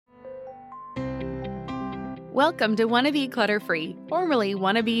Welcome to Wanna Be Clutter-Free, formerly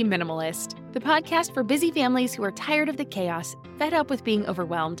Wanna Be Minimalist, the podcast for busy families who are tired of the chaos, fed up with being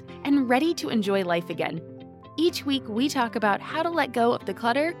overwhelmed, and ready to enjoy life again. Each week, we talk about how to let go of the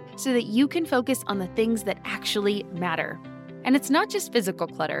clutter so that you can focus on the things that actually matter. And it's not just physical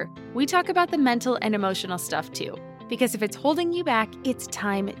clutter. We talk about the mental and emotional stuff too, because if it's holding you back, it's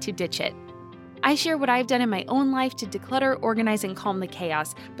time to ditch it. I share what I've done in my own life to declutter, organize, and calm the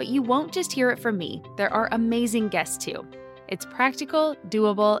chaos, but you won't just hear it from me. There are amazing guests too. It's practical,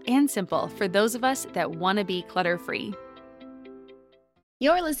 doable, and simple for those of us that want to be clutter-free.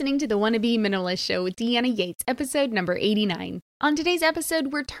 You're listening to the Wanna Be Minimalist Show with Deanna Yates, episode number 89. On today's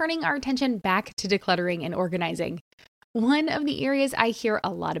episode, we're turning our attention back to decluttering and organizing. One of the areas I hear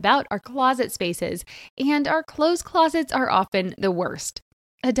a lot about are closet spaces, and our clothes closets are often the worst.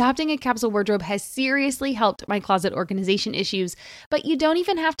 Adopting a capsule wardrobe has seriously helped my closet organization issues, but you don't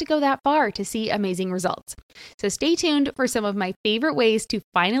even have to go that far to see amazing results. So stay tuned for some of my favorite ways to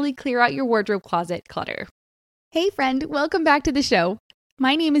finally clear out your wardrobe closet clutter. Hey friend, welcome back to the show.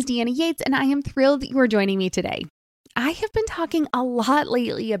 My name is Deanna Yates, and I am thrilled you are joining me today. I have been talking a lot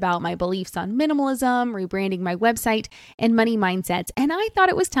lately about my beliefs on minimalism, rebranding my website, and money mindsets, and I thought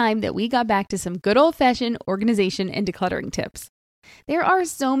it was time that we got back to some good old-fashioned organization and decluttering tips. There are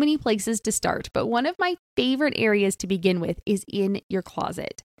so many places to start, but one of my favorite areas to begin with is in your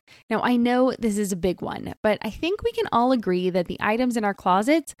closet. Now, I know this is a big one, but I think we can all agree that the items in our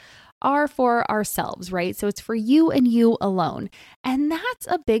closets are for ourselves, right? So it's for you and you alone. And that's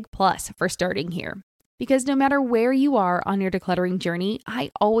a big plus for starting here. Because no matter where you are on your decluttering journey,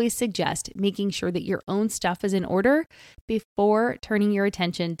 I always suggest making sure that your own stuff is in order before turning your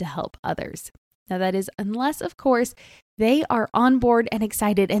attention to help others. Now, that is unless, of course, they are on board and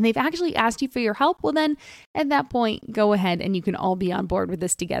excited and they've actually asked you for your help. Well, then at that point, go ahead and you can all be on board with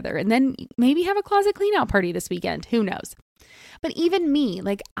this together. And then maybe have a closet clean out party this weekend. Who knows? But even me,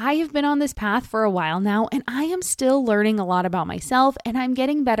 I have been on this path for a while now, and I am still learning a lot about myself, and I'm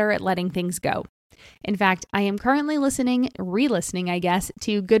getting better at letting things go. In fact, I am currently re-listening,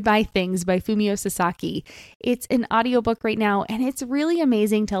 to Goodbye Things by Fumio Sasaki. It's an audiobook right now, and it's really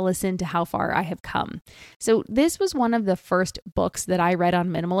amazing to listen to how far I have come. So this was one of the first books that I read on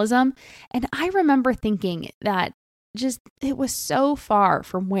minimalism, and I remember thinking that it was so far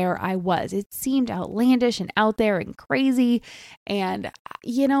from where I was. It seemed outlandish and out there and crazy, and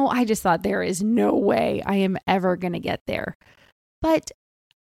I just thought there is no way I am ever going to get there. But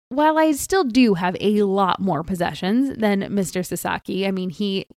while I still do have a lot more possessions than Mr. Sasaki, I mean,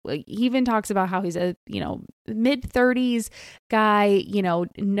 he even talks about how he's a, mid-30s guy,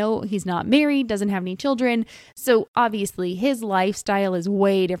 no, he's not married, doesn't have any children. So obviously his lifestyle is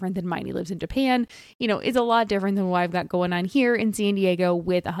way different than mine. He lives in Japan, it's a lot different than what I've got going on here in San Diego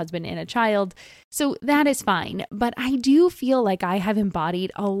with a husband and a child. So that is fine. But I do feel like I have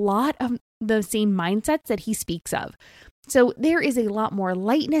embodied a lot of the same mindsets that he speaks of. So there is a lot more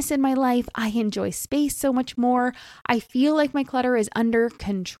lightness in my life. I enjoy space so much more. I feel like my clutter is under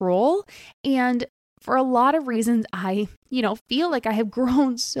control. And for a lot of reasons, I, feel like I have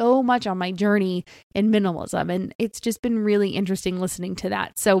grown so much on my journey in minimalism. And it's just been really interesting listening to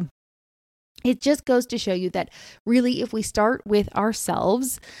that. So it just goes to show you that really, if we start with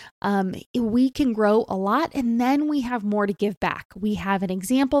ourselves, we can grow a lot, and then we have more to give back. We have an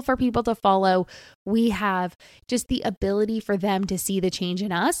example for people to follow. We have just the ability for them to see the change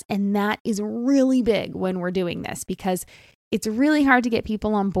in us. And that is really big when we're doing this, because it's really hard to get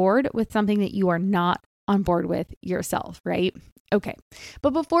people on board with something that you are not on board with yourself, right? Okay.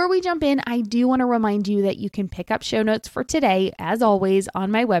 But before we jump in, I do want to remind you that you can pick up show notes for today, as always, on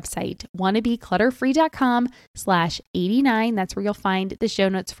my website, wannabeclutterfree.com/89. That's where you'll find the show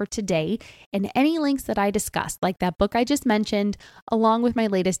notes for today and any links that I discussed, like that book I just mentioned, along with my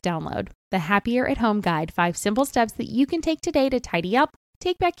latest download, The Happier at Home Guide, 5 simple steps that you can take today to tidy up,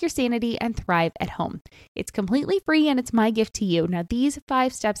 take back your sanity, and thrive at home. It's completely free, and it's my gift to you. Now, these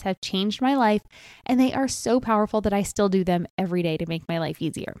 5 steps have changed my life, and they are so powerful that I still do them every day to make my life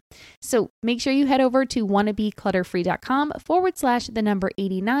easier. So make sure you head over to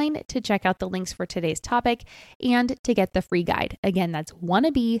wannabeclutterfree.com/89 to check out the links for today's topic and to get the free guide. Again, that's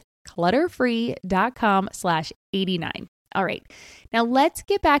wannabeclutterfree.com/89. All right, now let's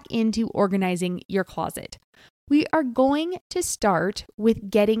get back into organizing your closet. We are going to start with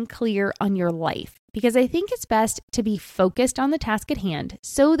getting clear on your life, because I think it's best to be focused on the task at hand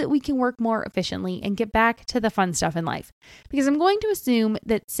so that we can work more efficiently and get back to the fun stuff in life. Because I'm going to assume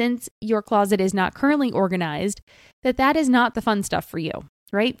that since your closet is not currently organized, that is not the fun stuff for you,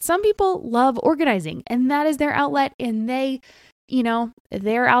 right? Some people love organizing and that is their outlet, and they're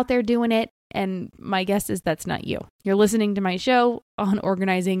out there doing it. And my guess is that's not you. You're listening to my show on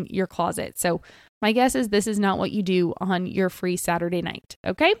organizing your closet. So my guess is this is not what you do on your free Saturday night.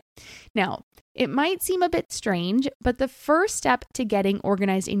 Okay. Now, it might seem a bit strange, but the first step to getting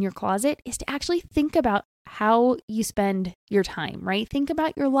organized in your closet is to actually think about how you spend your time, right? Think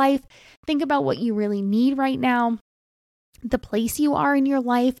about your life. Think about what you really need right now, the place you are in your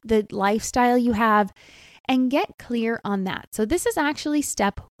life, the lifestyle you have, and get clear on that. So this is actually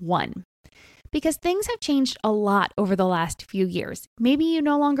step 1. Because things have changed a lot over the last few years. Maybe you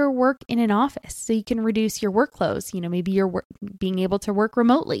no longer work in an office, so you can reduce your workloads. Maybe you're being able to work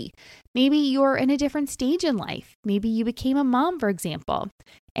remotely. Maybe you're in a different stage in life. Maybe you became a mom, for example,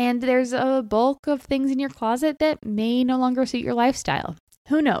 and there's a bulk of things in your closet that may no longer suit your lifestyle.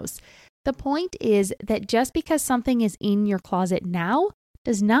 Who knows? The point is that just because something is in your closet now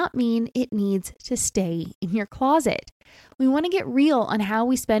does not mean it needs to stay in your closet. We want to get real on how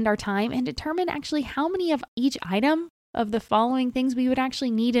we spend our time and determine actually how many of each item of the following things we would actually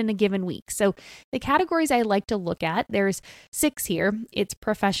need in a given week. So the categories I like to look at, there's 6 here. It's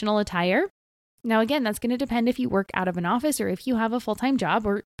professional attire. Now, again, that's going to depend if you work out of an office or if you have a full-time job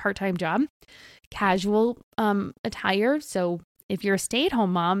or part-time job. Casual attire. So if you're a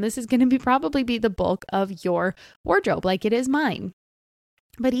stay-at-home mom, this is going to probably be the bulk of your wardrobe, like it is mine.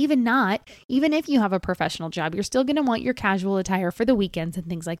 But even if you have a professional job, you're still going to want your casual attire for the weekends and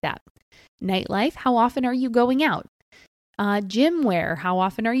things like that. Nightlife, how often are you going out? Gym wear, how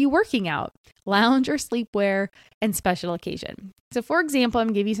often are you working out? Lounge or sleepwear, and special occasion. So for example, I'm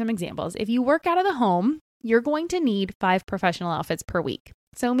going to give you some examples. If you work out of the home, you're going to need 5 professional outfits per week.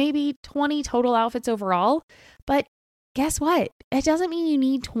 So maybe 20 total outfits overall, but guess what? It doesn't mean you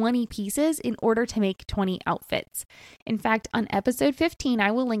need 20 pieces in order to make 20 outfits. In fact, on episode 15, I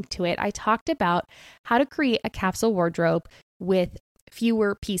will link to it. I talked about how to create a capsule wardrobe with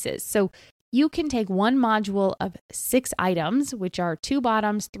fewer pieces. So you can take one module of 6 items, which are 2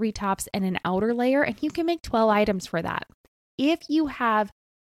 bottoms, 3 tops, and an outer layer, and you can make 12 items for that. If you have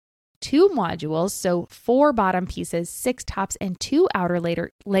 2 modules, so 4 bottom pieces, 6 tops, and 2 outer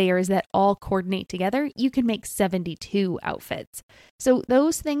layers that all coordinate together, you can make 72 outfits. So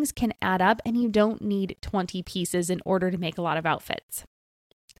those things can add up, and you don't need 20 pieces in order to make a lot of outfits.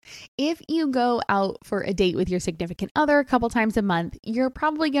 If you go out for a date with your significant other a couple times a month, you're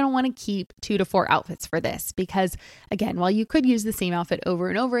probably going to want to keep 2 to 4 outfits for this because, again, while you could use the same outfit over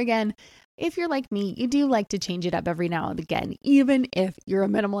and over again, if you're like me, you do like to change it up every now and again, even if you're a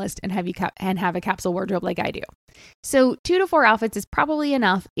minimalist and have a capsule wardrobe like I do. So 2 to 4 outfits is probably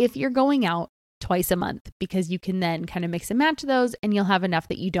enough if you're going out twice a month because you can then kind of mix and match those and you'll have enough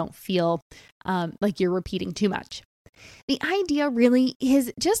that you don't feel like you're repeating too much. The idea really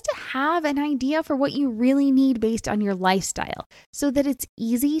is just to have an idea for what you really need based on your lifestyle so that it's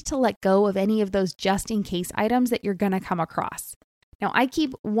easy to let go of any of those just in case items that you're going to come across. Now, I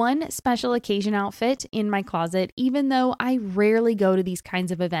keep one special occasion outfit in my closet, even though I rarely go to these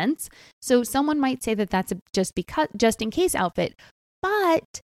kinds of events. So someone might say that that's a just in case outfit,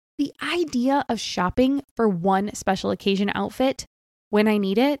 but the idea of shopping for one special occasion outfit when I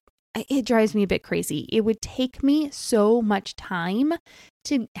need it drives me a bit crazy. It would take me so much time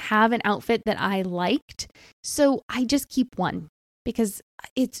to have an outfit that I liked. So I just keep one because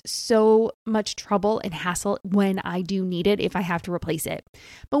it's so much trouble and hassle when I do need it if I have to replace it.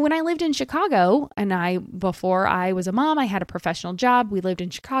 But when I lived in Chicago before I was a mom, I had a professional job. We lived in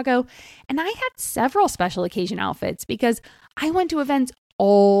Chicago and I had several special occasion outfits because I went to events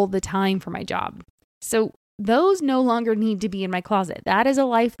all the time for my job. So those no longer need to be in my closet. That is a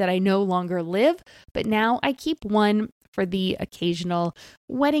life that I no longer live, but now I keep one for the occasional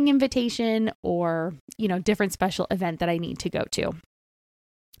wedding invitation or, different special event that I need to go to.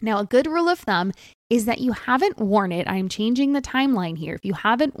 Now, a good rule of thumb is that you haven't worn it. I'm changing the timeline here. If you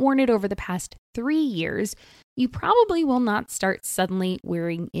haven't worn it over the past 3 years, you probably will not start suddenly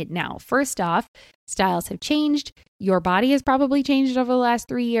wearing it now. First off, styles have changed. Your body has probably changed over the last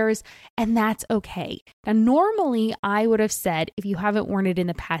 3 years, and that's okay. Now, normally I would have said if you haven't worn it in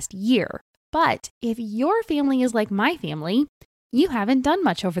the past year, but if your family is like my family, you haven't done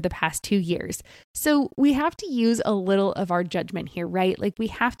much over the past 2 years. So we have to use a little of our judgment here, right? Like we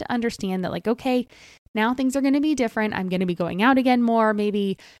have to understand that okay, now things are going to be different. I'm going to be going out again more,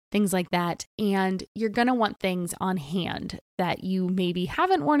 maybe things like that. And you're going to want things on hand that you maybe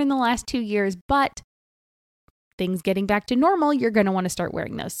haven't worn in the last 2 years, but things getting back to normal, you're going to want to start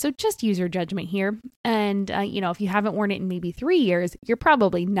wearing those. So just use your judgment here. And, if you haven't worn it in maybe 3 years, you're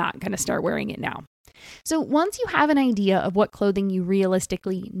probably not going to start wearing it now. So once you have an idea of what clothing you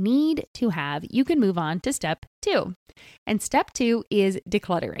realistically need to have, you can move on to step 2. And step 2 is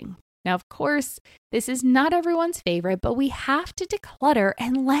decluttering. Now, of course, this is not everyone's favorite, but we have to declutter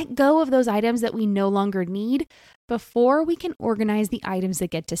and let go of those items that we no longer need before we can organize the items that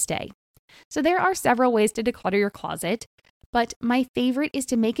get to stay. So there are several ways to declutter your closet, but my favorite is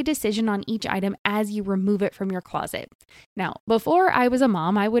to make a decision on each item as you remove it from your closet. Now, before I was a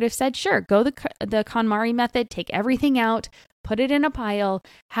mom, I would have said, sure, go the KonMari method, take everything out, put it in a pile,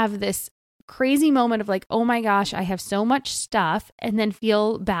 have this crazy moment of like, oh my gosh, I have so much stuff, and then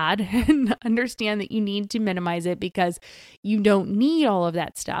feel bad and understand that you need to minimize it because you don't need all of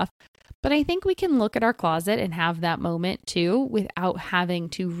that stuff. But I think we can look at our closet and have that moment too without having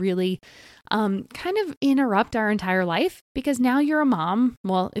to really kind of interrupt our entire life, because now you're a mom.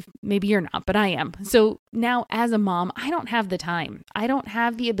 Well, if maybe you're not, but I am. So now as a mom, I don't have the time. I don't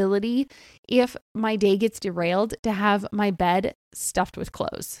have the ability, if my day gets derailed, to have my bed stuffed with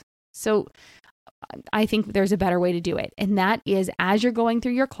clothes. So I think there's a better way to do it. And that is, as you're going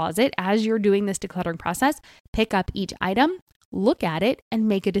through your closet, as you're doing this decluttering process, pick up each item, look at it, and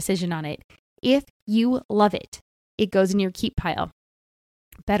make a decision on it. If you love it, it goes in your keep pile.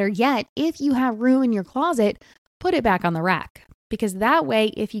 Better yet, if you have room in your closet, put it back on the rack, because that way,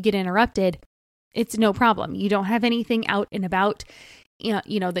 if you get interrupted, it's no problem. You don't have anything out and about,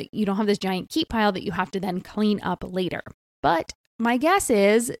 that you don't have this giant keep pile that you have to then clean up later. But my guess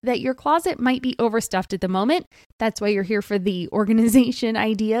is that your closet might be overstuffed at the moment. That's why you're here for the organization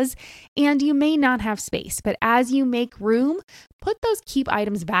ideas. And you may not have space, but as you make room, put those keep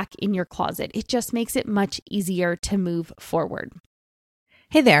items back in your closet. It just makes it much easier to move forward.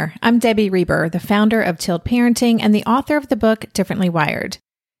 Hey there, I'm Debbie Reber, the founder of Tilt Parenting and the author of the book Differently Wired.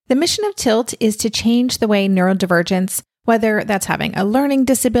 The mission of Tilt is to change the way neurodivergence, whether that's having a learning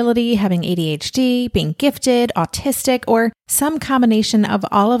disability, having ADHD, being gifted, autistic, or some combination of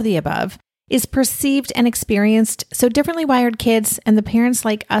all of the above, is perceived and experienced so differently wired kids and the parents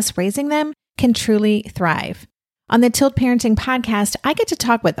like us raising them can truly thrive. On the Tilt Parenting podcast, I get to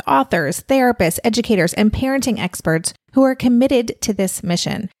talk with authors, therapists, educators, and parenting experts who are committed to this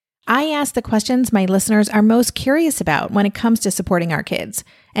mission. I ask the questions my listeners are most curious about when it comes to supporting our kids.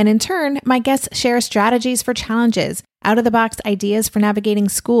 And in turn, my guests share strategies for challenges, out-of-the-box ideas for navigating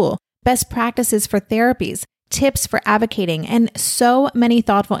school, best practices for therapies, tips for advocating, and so many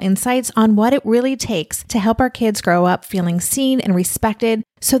thoughtful insights on what it really takes to help our kids grow up feeling seen and respected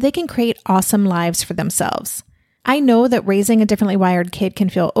so they can create awesome lives for themselves. I know that raising a differently wired kid can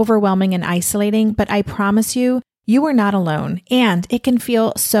feel overwhelming and isolating, but I promise you, you are not alone, and it can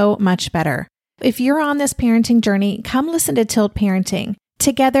feel so much better. If you're on this parenting journey, come listen to Tilt Parenting.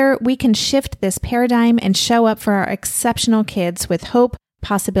 Together, we can shift this paradigm and show up for our exceptional kids with hope,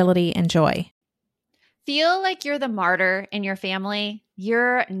 possibility, and joy. Feel like you're the martyr in your family?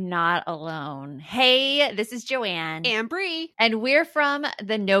 You're not alone. Hey, this is Joanne. And Bree. And we're from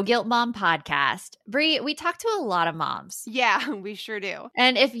the No Guilt Mom podcast. Bree, we talk to a lot of moms. Yeah, we sure do.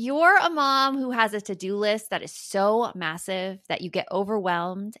 And if you're a mom who has a to-do list that is so massive that you get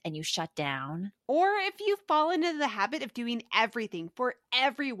overwhelmed and you shut down, or if you fall into the habit of doing everything for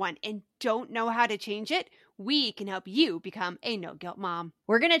everyone and don't know how to change it, we can help you become a no-guilt mom.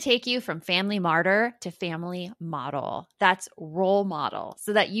 we're going to take you from family martyr to family model. That's role model,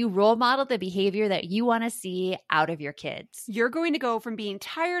 so that you role model the behavior that you want to see out of your kids. You're going to go from being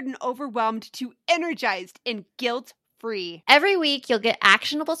tired and overwhelmed to energized and guilt-free. Every week, you'll get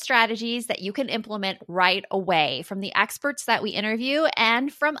actionable strategies that you can implement right away from the experts that we interview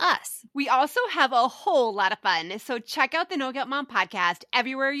and from us. We also have a whole lot of fun, so check out the No Guilt Mom podcast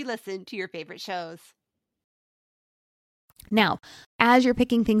everywhere you listen to your favorite shows. Now, as you're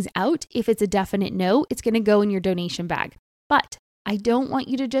picking things out, if it's a definite no, it's going to go in your donation bag. But I don't want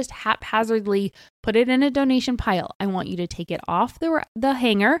you to just haphazardly put it in a donation pile. I want you to take it off the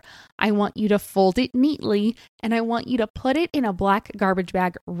hanger. I want you to fold it neatly, and I want you to put it in a black garbage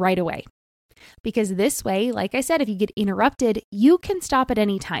bag right away. Because this way, like I said, if you get interrupted, you can stop at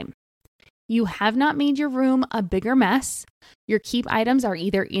any time. You have not made your room a bigger mess. Your keep items are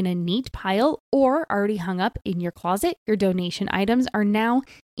either in a neat pile or already hung up in your closet. Your donation items are now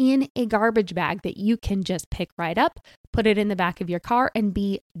in a garbage bag that you can just pick right up, put it in the back of your car, and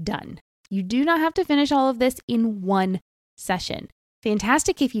be done. You do not have to finish all of this in one session.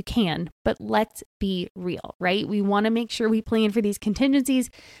 Fantastic if you can, but let's be real, right? We want to make sure we plan for these contingencies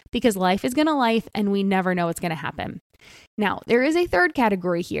because life is going to life and we never know what's going to happen. Now, there is a third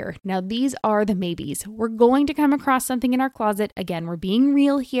category here. Now, these are the maybes. We're going to come across something in our closet. Again, we're being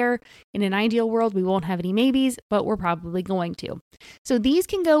real here. In an ideal world, we won't have any maybes, but we're probably going to. So these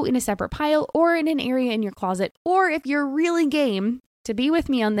can go in a separate pile or in an area in your closet, or if you're really game, to be with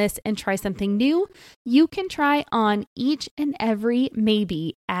me on this and try something new, you can try on each and every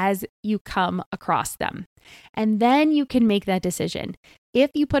maybe as you come across them. And then you can make that decision.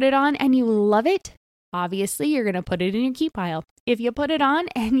 If you put it on and you love it, obviously you're going to put it in your keep pile. If you put it on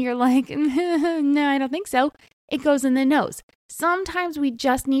and you're like, no, I don't think so, it goes in the nose. Sometimes we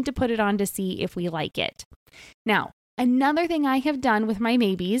just need to put it on to see if we like it. Now, another thing I have done with my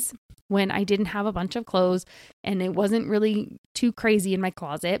maybes when I didn't have a bunch of clothes and it wasn't really too crazy in my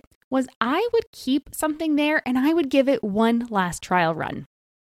closet was I would keep something there and I would give it one last trial run.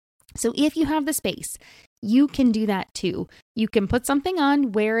 So if you have the space, you can do that too. You can put something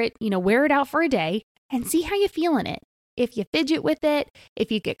on, wear it out for a day and see how you feel in it. If you fidget with it,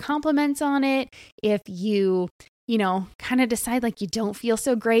 if you get compliments on it, if you kind of decide like you don't feel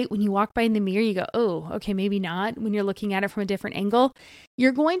so great when you walk by in the mirror, you go, oh, okay, maybe not. When you're looking at it from a different angle,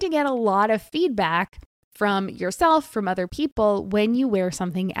 you're going to get a lot of feedback from yourself, from other people when you wear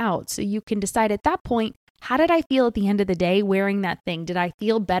something out. So you can decide at that point, how did I feel at the end of the day wearing that thing? Did I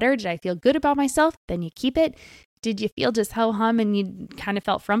feel better? Did I feel good about myself? Then you keep it. Did you feel just ho-hum and you kind of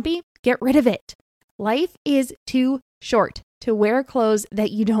felt frumpy? Get rid of it. Life is too short to wear clothes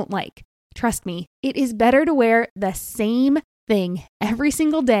that you don't like. Trust me, it is better to wear the same thing every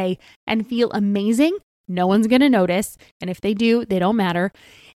single day and feel amazing. No one's going to notice. And if they do, they don't matter.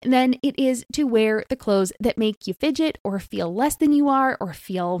 And then it is to wear the clothes that make you fidget or feel less than you are or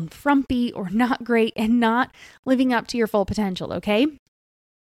feel frumpy or not great and not living up to your full potential, okay?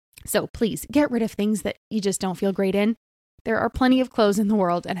 So please get rid of things that you just don't feel great in. There are plenty of clothes in the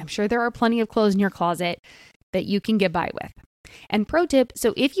world, and I'm sure there are plenty of clothes in your closet that you can get by with. And pro tip,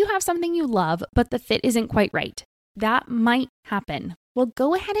 so if you have something you love, but the fit isn't quite right, that might happen. Well,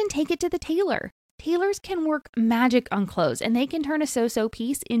 go ahead and take it to the tailor. Tailors can work magic on clothes and they can turn a so-so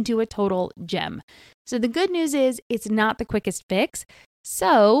piece into a total gem. So the good news is it's not the quickest fix.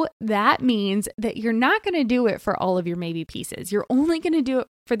 So that means that you're not going to do it for all of your maybe pieces. You're only going to do it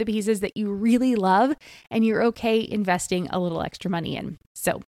for the pieces that you really love and you're okay investing a little extra money in.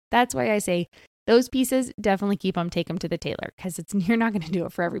 So that's why I say those pieces, definitely take them to the tailor because you're not going to do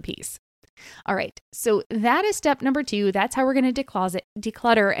it for every piece. All right, so that is step number 2. That's how we're going to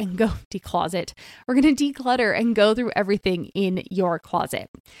declutter and go through everything in your closet.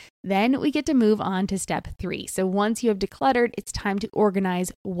 Then we get to move on to step 3. So once you have decluttered, it's time to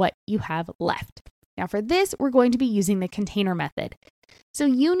organize what you have left. Now for this, we're going to be using the container method. So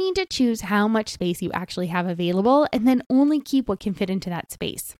you need to choose how much space you actually have available and then only keep what can fit into that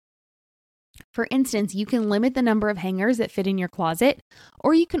space. For instance, you can limit the number of hangers that fit in your closet,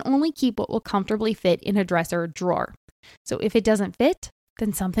 or you can only keep what will comfortably fit in a dresser or drawer. So if it doesn't fit,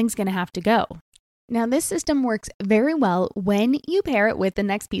 then something's going to have to go. Now, this system works very well when you pair it with the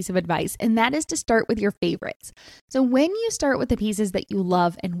next piece of advice, and that is to start with your favorites. So when you start with the pieces that you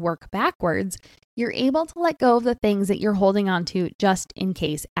love and work backwards, you're able to let go of the things that you're holding on to just in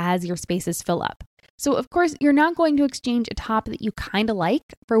case as your spaces fill up. So of course, you're not going to exchange a top that you kind of like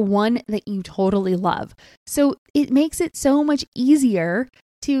for one that you totally love. So it makes it so much easier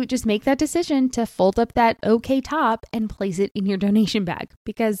to just make that decision to fold up that okay top and place it in your donation bag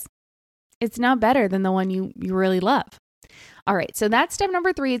because it's now better than the one you really love. All right, so that's step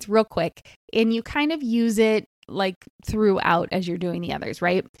number 3. It's real quick and you kind of use it like throughout as you're doing the others,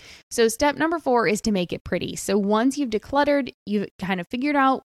 right? So step number 4 is to make it pretty. So once you've decluttered, you've kind of figured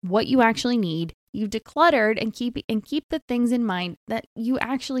out what you actually need. You've decluttered and keep the things in mind that you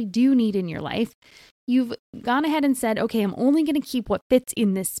actually do need in your life. You've gone ahead and said, okay, I'm only going to keep what fits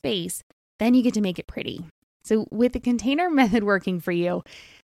in this space. Then you get to make it pretty. So with the container method working for you,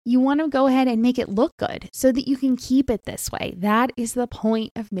 you want to go ahead and make it look good so that you can keep it this way. That is the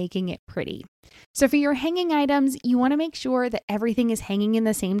point of making it pretty. So for your hanging items, you want to make sure that everything is hanging in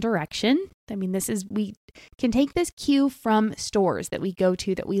the same direction. I mean, we can take this cue from stores that we go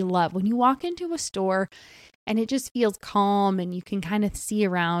to that we love. When you walk into a store and it just feels calm and you can kind of see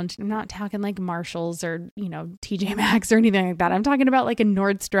around, I'm not talking like Marshalls or, TJ Maxx or anything like that. I'm talking about like a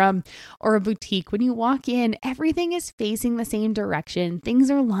Nordstrom or a boutique. When you walk in, everything is facing the same direction.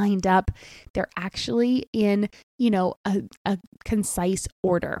 Things are lined up. They're actually in, a concise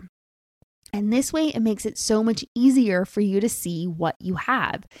order. And this way, it makes it so much easier for you to see what you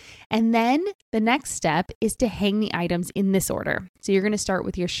have. And then the next step is to hang the items in this order. So you're going to start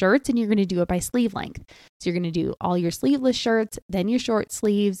with your shirts and you're going to do it by sleeve length. So you're going to do all your sleeveless shirts, then your short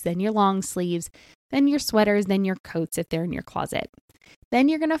sleeves, then your long sleeves, then your sweaters, then your coats if they're in your closet. Then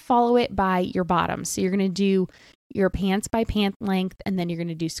you're going to follow it by your bottoms. So you're going to do your pants by pant length, and then you're going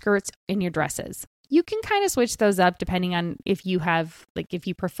to do skirts and your dresses. You can kind of switch those up depending on if you have, like, if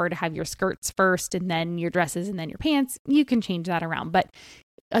you prefer to have your skirts first and then your dresses and then your pants, you can change that around. But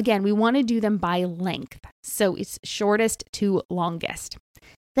again, we want to do them by length. So it's shortest to longest.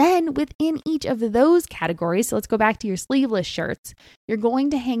 Then within each of those categories, so let's go back to your sleeveless shirts, you're going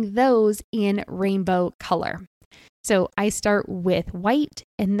to hang those in rainbow color. So I start with white,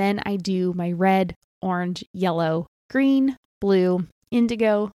 and then I do my red, orange, yellow, green, blue,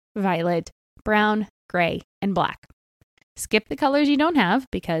 indigo, violet, brown, gray, and black. Skip the colors you don't have,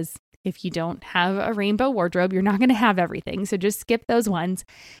 because if you don't have a rainbow wardrobe, you're not going to have everything. So just skip those ones.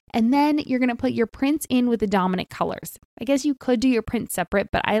 And then you're going to put your prints in with the dominant colors. I guess you could do your prints separate,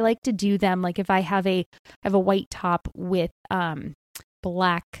 but I like to do them like if I have a white top with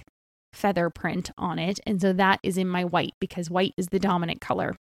black feather print on it. And so that is in my white because white is the dominant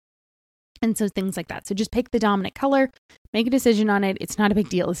color. And so things like that. So just pick the dominant color, make a decision on it. It's not a big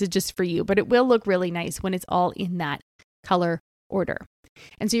deal. This is just for you, but it will look really nice when it's all in that color order.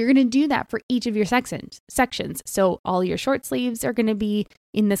 And so you're going to do that for each of your sections. So all your short sleeves are going to be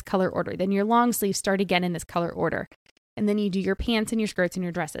in this color order. Then your long sleeves start again in this color order. And then you do your pants and your skirts and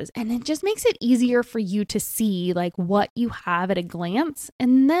your dresses. And it just makes it easier for you to see like what you have at a glance.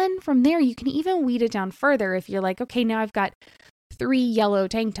 And then from there, you can even weed it down further. If you're like, okay, now I've got 3 yellow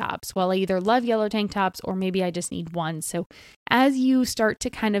tank tops. Well, I either love yellow tank tops or maybe I just need one. So as you start to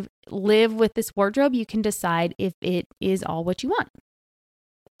kind of live with this wardrobe, you can decide if it is all what you want.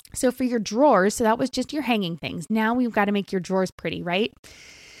 So for your drawers, so that was just your hanging things. Now we've got to make your drawers pretty, right?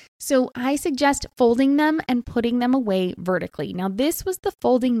 So I suggest folding them and putting them away vertically. Now, this was the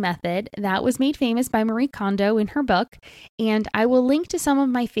folding method that was made famous by Marie Kondo in her book, and I will link to some of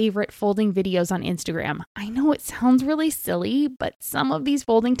my favorite folding videos on Instagram. I know it sounds really silly, but some of these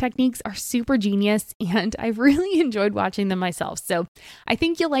folding techniques are super genius, and I've really enjoyed watching them myself. So I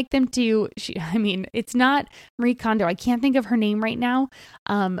think you'll like them too. It's not Marie Kondo. I can't think of her name right now,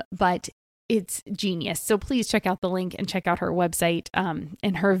 but it's genius. So please check out the link and check out her website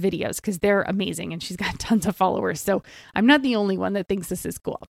and her videos because they're amazing and she's got tons of followers. So I'm not the only one that thinks this is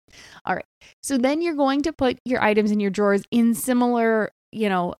cool. All right. So then you're going to put your items in your drawers in similar,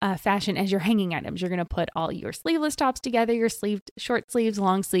 fashion as your hanging items. You're going to put all your sleeveless tops together, your short sleeves,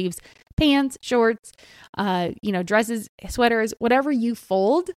 long sleeves, pants, shorts, dresses, sweaters, whatever you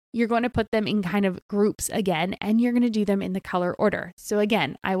fold, you're going to put them in kind of groups again, and you're going to do them in the color order. So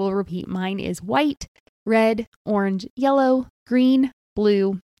again, I will repeat, mine is white, red, orange, yellow, green,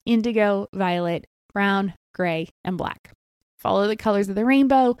 blue, indigo, violet, brown, gray, and black. Follow the colors of the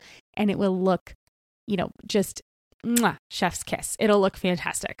rainbow and it will look, just chef's kiss. It'll look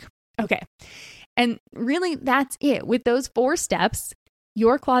fantastic. Okay. And really that's it. With those 4 steps,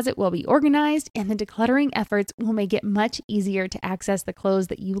 your closet will be organized and the decluttering efforts will make it much easier to access the clothes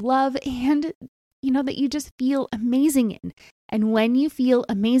that you love and, that you just feel amazing in. And when you feel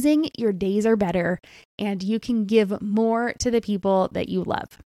amazing, your days are better and you can give more to the people that you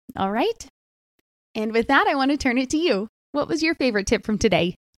love. All right. And with that, I want to turn it to you. What was your favorite tip from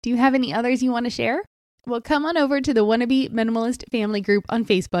today? Do you have any others you want to share? Well, come on over to the Wannabe Minimalist Family Group on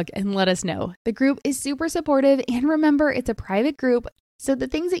Facebook and let us know. The group is super supportive and remember, it's a private group, so the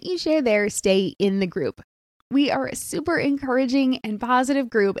things that you share there stay in the group. We are a super encouraging and positive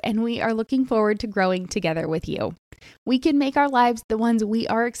group and we are looking forward to growing together with you. We can make our lives the ones we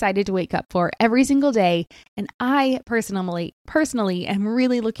are excited to wake up for every single day, and I personally am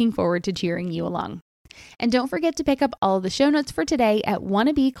really looking forward to cheering you along. And don't forget to pick up all of the show notes for today at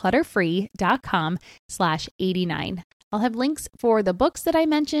wannabeclutterfree.com/89. I'll have links for the books that I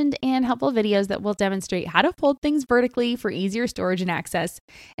mentioned and helpful videos that will demonstrate how to fold things vertically for easier storage and access.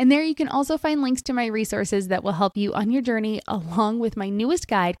 And there you can also find links to my resources that will help you on your journey, along with my newest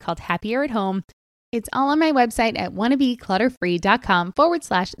guide called Happier at Home. It's all on my website at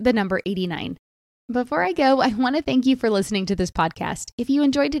wannabeclutterfree.com/89. Before I go, I want to thank you for listening to this podcast. If you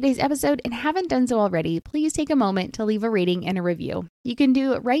enjoyed today's episode and haven't done so already, please take a moment to leave a rating and a review. You can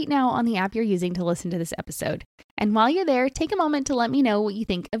do it right now on the app you're using to listen to this episode. And while you're there, take a moment to let me know what you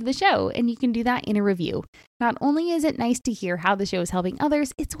think of the show, and you can do that in a review. Not only is it nice to hear how the show is helping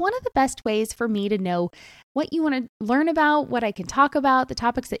others, it's one of the best ways for me to know what you want to learn about, what I can talk about, the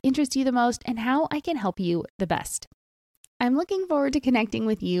topics that interest you the most, and how I can help you the best. I'm looking forward to connecting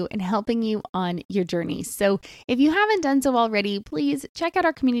with you and helping you on your journey. So if you haven't done so already, please check out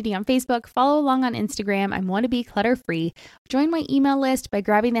our community on Facebook, follow along on Instagram. I'm Wannabe Clutter Free. Join my email list by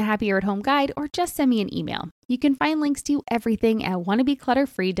grabbing the Happier at Home guide or just send me an email. You can find links to everything at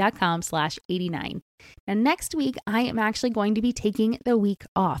wannabeclutterfree.com/89. Now, next week, I am actually going to be taking the week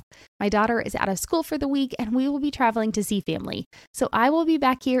off. My daughter is out of school for the week, and we will be traveling to see family. So I will be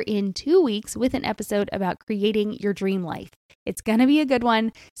back here in 2 weeks with an episode about creating your dream life. It's going to be a good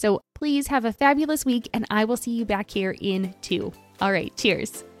one. So please have a fabulous week, and I will see you back here in 2. All right,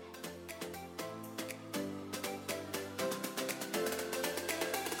 cheers.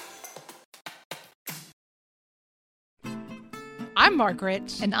 I'm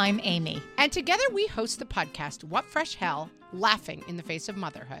Margaret. And I'm Amy. And together we host the podcast, What Fresh Hell? Laughing in the Face of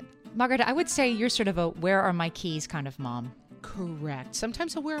Motherhood. Margaret, I would say you're sort of a where are my keys kind of mom. Correct.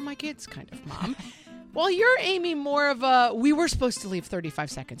 Sometimes a where are my kids kind of mom. Well, you're, Amy, more of a we were supposed to leave 35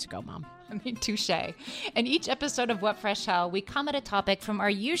 seconds ago, mom. I mean, touche. In each episode of What Fresh Hell, we come at a topic from our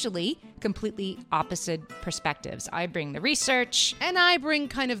usually completely opposite perspectives. I bring the research. And I bring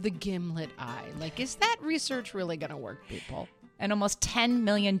kind of the gimlet eye. Like, is that research really going to work, people? And almost 10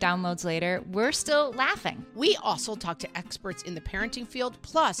 million downloads later, we're still laughing. We also talk to experts in the parenting field,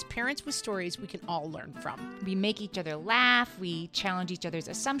 plus parents with stories we can all learn from. We make each other laugh, we challenge each other's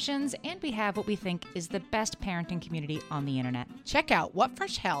assumptions, and we have what we think is the best parenting community on the internet. Check out What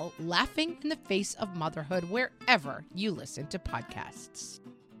Fresh Hell? Laughing in the Face of Motherhood wherever you listen to podcasts.